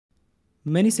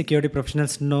Many security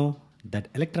professionals know that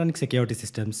electronic security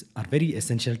systems are very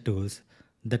essential tools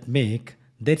that make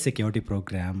their security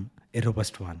program a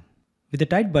robust one. With the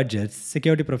tight budgets,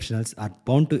 security professionals are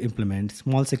bound to implement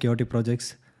small security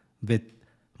projects with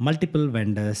multiple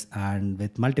vendors and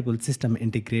with multiple system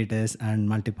integrators and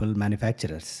multiple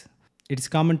manufacturers. It's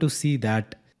common to see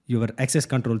that your access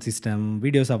control system,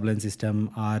 video surveillance system,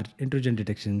 or intrusion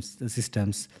detection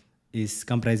systems is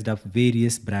comprised of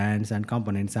various brands and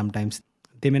components. Sometimes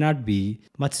they may not be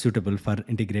much suitable for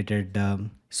integrated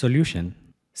solution.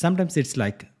 Sometimes it's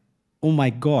like, oh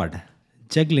my god,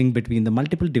 juggling between the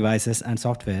multiple devices and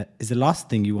software is the last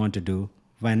thing you want to do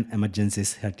when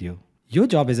emergencies hit you. Your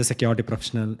job as a security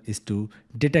professional is to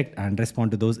detect and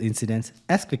respond to those incidents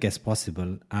as quick as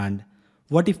possible. And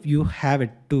what if you have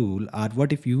a tool, or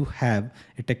what if you have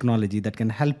a technology that can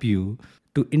help you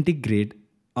to integrate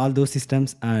all those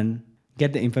systems and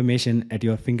get the information at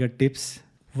your fingertips?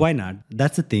 Why not?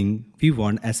 That's the thing we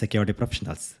want as security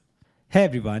professionals. Hey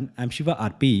everyone, I'm Siva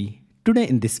RP. Today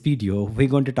in this video, we're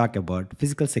going to talk about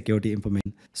physical security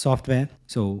information software.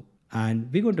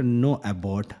 And we're going to know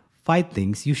about 5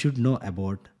 things you should know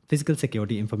about physical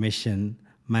security information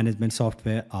management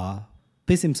software, or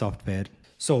PSIM software.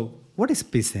 So what is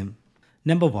PSIM?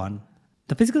 Number 1,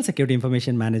 the physical security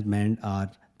information management, or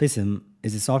PSIM,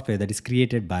 is a software that is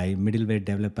created by middleware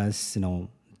developers.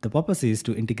 The purpose is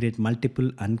to integrate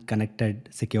multiple unconnected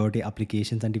security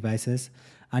applications and devices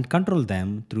and control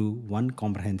them through one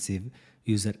comprehensive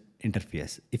user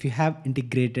interface. If you have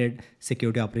integrated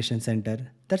security operations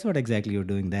center, that's what exactly you're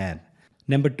doing there.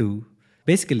 Number 2,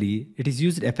 basically it is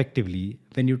used effectively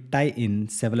when you tie in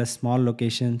several small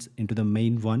locations into the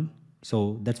main one.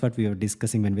 So that's what we were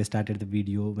discussing when we started the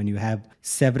video. When you have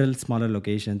several smaller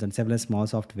locations and several small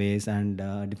softwares and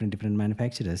different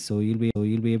manufacturers, so you'll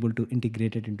be able to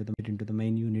integrate it into the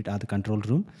main unit or the control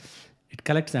room. It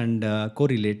collects and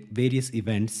correlate various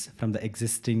events from the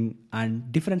existing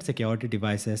and different security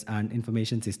devices and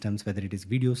information systems, whether it is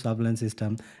video surveillance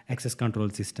system, access control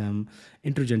system,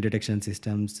 intrusion detection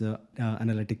systems,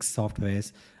 analytics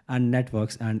softwares, and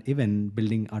networks, and even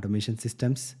building automation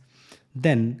systems.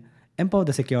 Then empower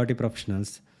the security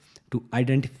professionals to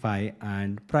identify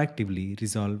and proactively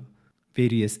resolve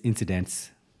various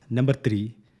incidents. Number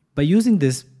 3, by using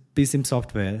this PSIM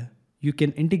software, you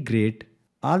can integrate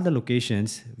all the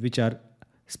locations which are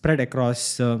spread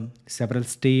across several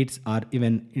states or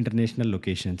even international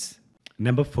locations.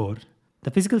 Number 4, the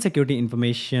physical security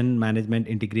information management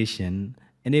integration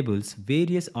enables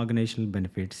various organizational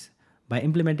benefits. By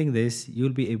implementing this, you'll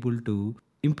be able to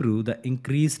improve the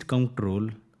increased control,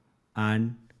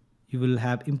 and you will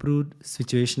have improved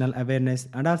situational awareness,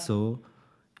 and also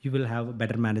you will have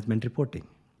better management reporting.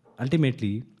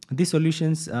 Ultimately, these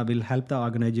solutions will help the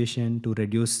organization to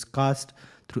reduce cost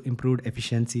through improved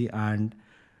efficiency and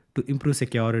to improve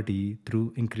security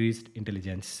through increased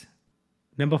intelligence.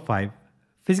 Number 5,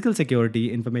 physical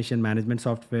security information management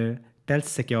software tells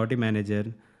security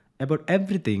manager about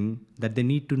everything that they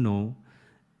need to know,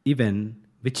 even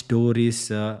which door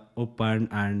is open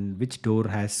and which door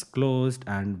has closed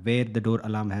and where the door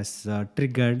alarm has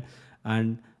triggered.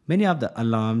 And many of the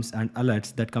alarms and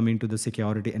alerts that come into the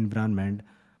security environment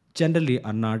generally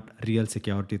are not real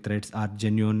security threats, are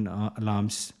genuine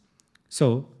alarms.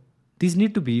 So these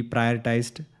need to be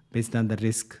prioritized based on the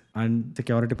risk, and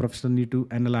security professionals need to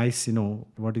analyze,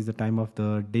 what is the time of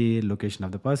the day, location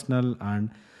of the personnel, and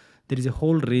there is a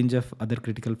whole range of other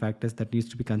critical factors that needs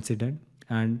to be considered.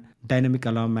 And dynamic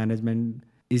alarm management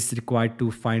is required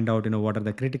to find out, what are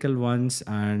the critical ones,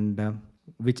 and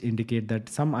which indicate that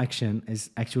some action is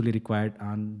actually required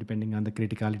on depending on the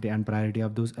criticality and priority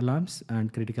of those alarms,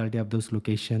 and criticality of those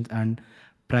locations and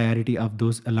priority of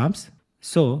those alarms.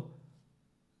 So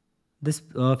this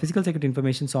physical security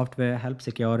information software helps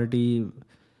security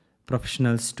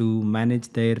professionals to manage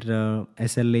their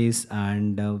SLAs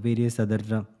and various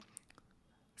other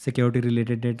security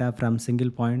related data from single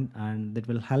point, and that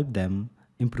will help them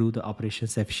improve the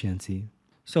operations efficiency.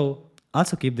 So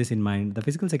also keep this in mind, the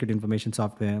physical security information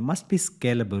software must be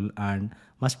scalable and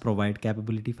must provide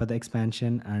capability for the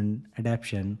expansion and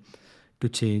adaptation to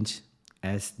change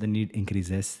as the need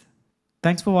increases.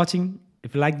 Thanks for watching.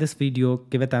 If you like this video,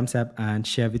 give a thumbs up and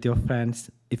share with your friends.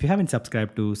 If you haven't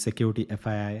subscribed to Security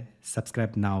FII,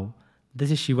 subscribe now. This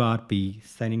is Siva RP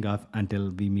signing off until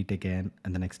we meet again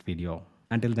in the next video.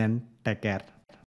 Until then, take care.